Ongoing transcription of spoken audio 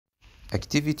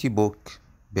Activity book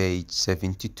page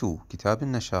 72 كتاب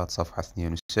النشاط صفحة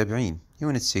 72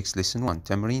 Unit 6 Lesson 1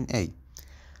 تمرين A.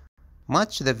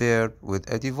 Match the verb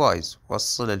with a device.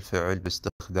 وصل الفعل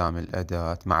باستخدام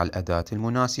الأداة مع الأداة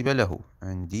المناسبة له.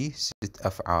 عندي 6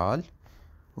 أفعال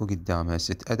وقدامها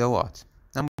 6 أدوات.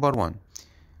 Number 1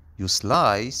 You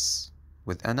slice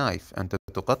with a knife. أنت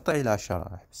تقطع إلى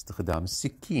شرائح باستخدام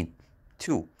السكين.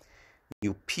 2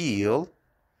 You peel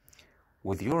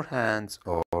with your hands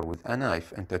or with a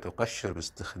knife. أنت تقشر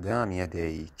باستخدام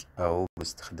يديك أو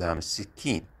باستخدام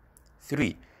السكين.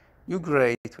 3 You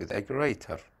grate with a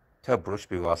grater. تبرش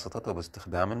بواسطة أو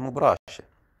باستخدام المبراشة.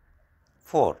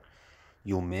 4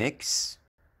 You mix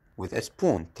with a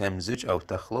spoon. تمزج أو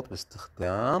تخلط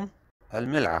باستخدام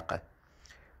الملعقة.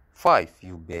 5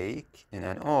 You bake in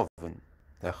an oven.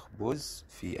 تخبز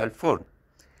في الفرن.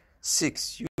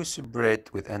 6 You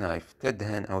spread with a knife.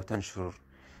 تدهن أو تنشر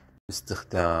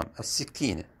باستخدام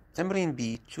السكينة. تمرين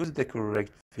B Choose the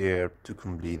correct verb to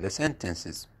complete the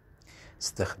sentences.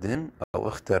 استخدم أو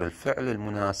اختر الفعل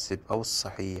المناسب أو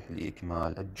الصحيح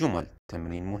لإكمال الجمل.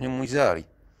 تمرين مهم وجاري.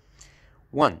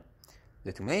 1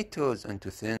 The tomatoes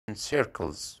into thin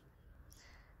circles.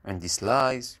 عندي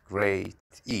slice,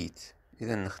 grate, eat.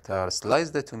 إذا نختار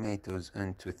slice the tomatoes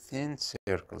into thin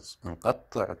circles.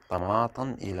 نقطع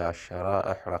الطماطم إلى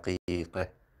شرائح رقيقة.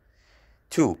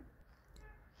 2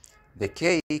 The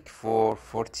cake for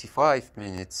 45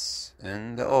 minutes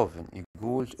in the oven.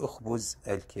 يقول أخبز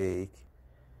الكيك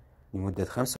لمدة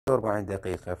 45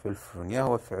 دقيقة في الفرن. يا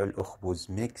هو فعل أخبز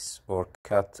mix or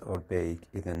cut or bake.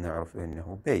 إذا نعرف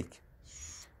أنه bake.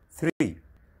 3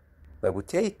 The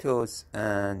potatoes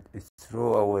and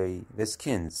throw away the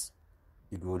skins.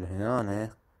 يقول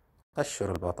هنا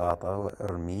قشر البطاطا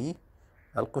وارمي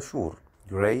القشور.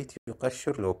 grate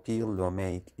يقشر لو peel لو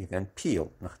make. إذا peel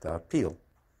نختار peel.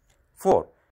 4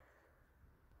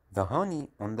 The honey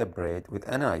on the bread with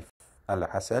a knife.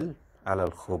 العسل على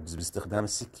الخبز باستخدام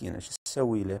السكينة. ايش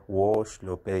نسوي له؟ wash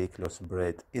لو bake لو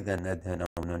spread. إذا ندهن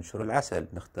أو ننشر العسل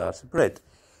نختار spread.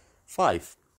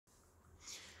 5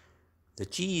 The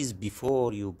cheese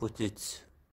before you put it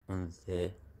on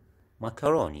the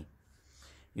macaroni.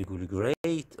 يقول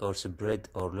grate or spread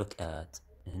or look at.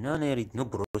 هنا نريد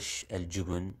نبرش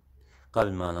الجبن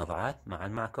قبل ما نضعه مع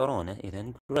المعكرونة.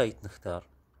 إذا grate نختار.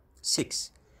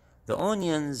 6 The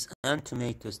onions and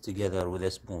tomatoes together with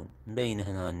a spoon. نبين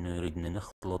هنا أنه يريدنا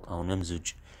نخلط أو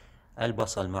نمزج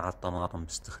البصل مع الطماطم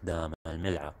باستخدام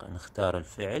الملعقة. نختار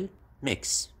الفعل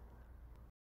mix.